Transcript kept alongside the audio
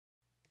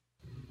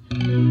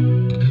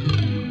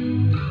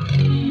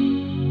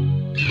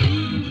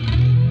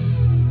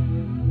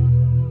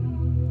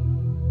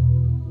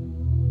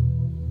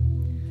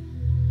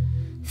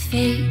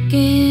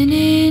Faking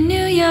in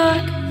New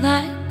York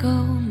like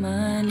gold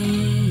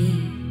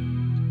money.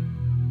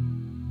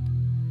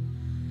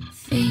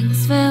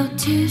 Things felt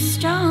too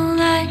strong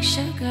like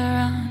sugar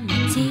on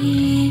my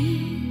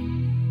teeth.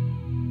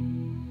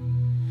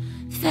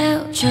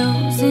 Felt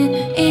chosen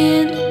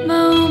in the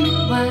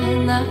moment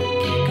while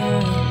lucky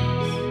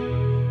girls.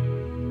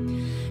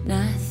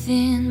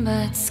 Nothing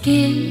but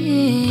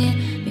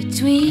skin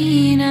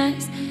between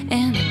us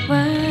and the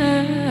world.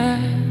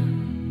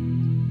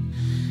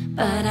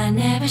 But I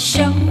never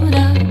showed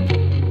up.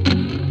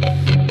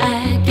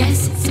 I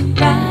guess it's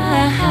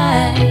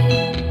alright.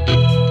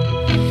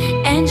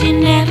 And you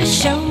never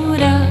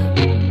showed up.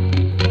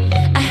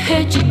 I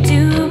heard you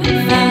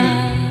doing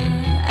fine.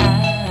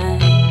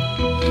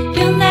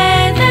 Your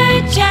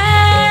leather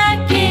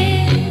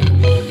jacket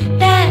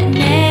that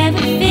never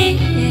fit.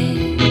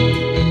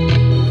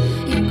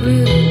 You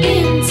grew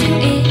into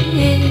it.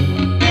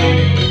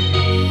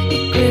 You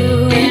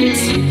grew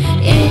into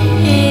it.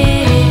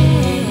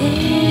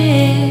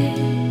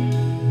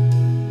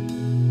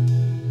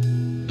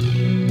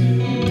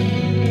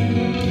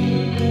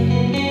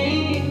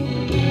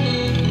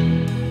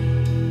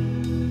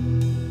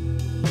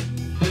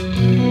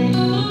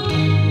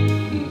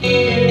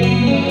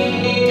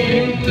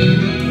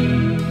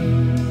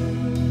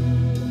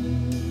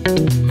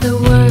 The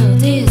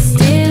world is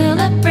still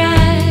a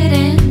bright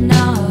and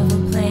novel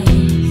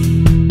place.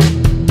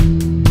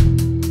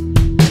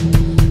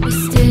 We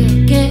still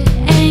get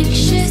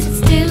anxious, it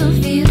still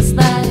feels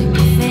like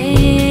a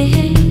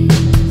phase.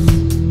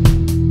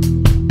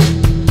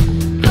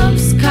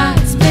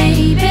 Postcards,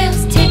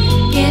 playbills,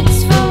 tickets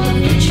for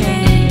the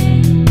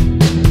train.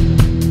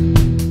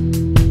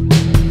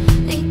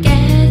 They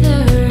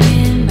gather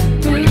in my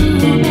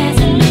room as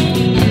I make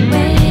my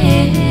way.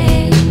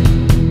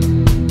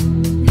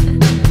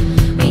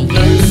 We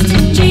used to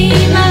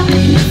dream of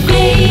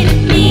faded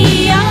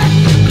neon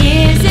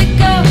years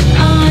ago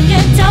on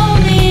your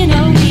domino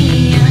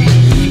wheel.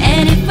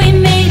 And if we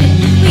made it,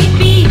 we'd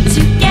be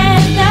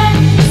together,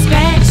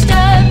 scratched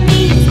up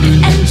knees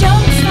and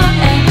jokes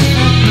forever.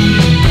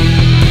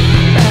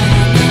 But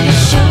I never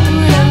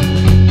showed up.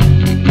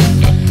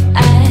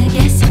 I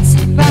guess it's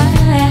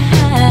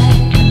alright.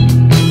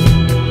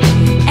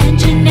 And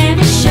you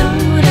never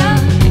showed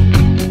up.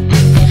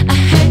 I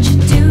heard you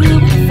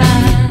doing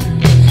fine.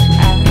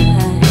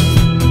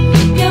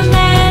 Your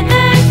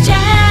leather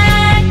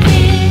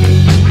jacket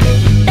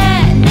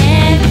that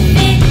never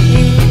fit.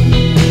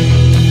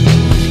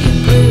 You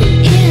grew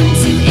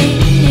into it.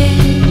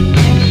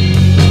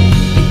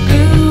 You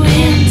grew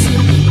into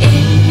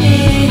it.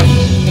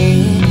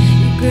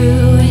 You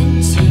grew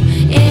into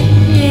it.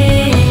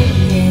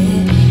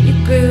 You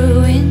grew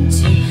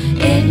into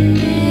it.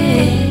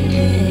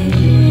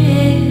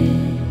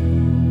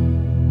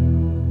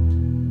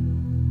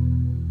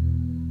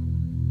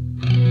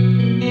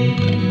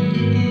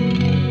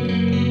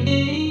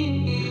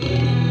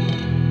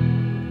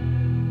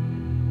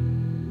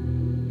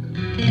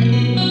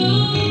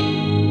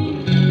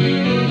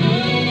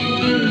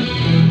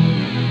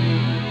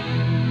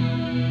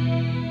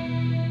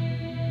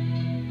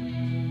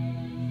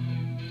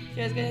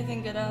 You guys get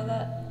anything good out of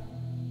that?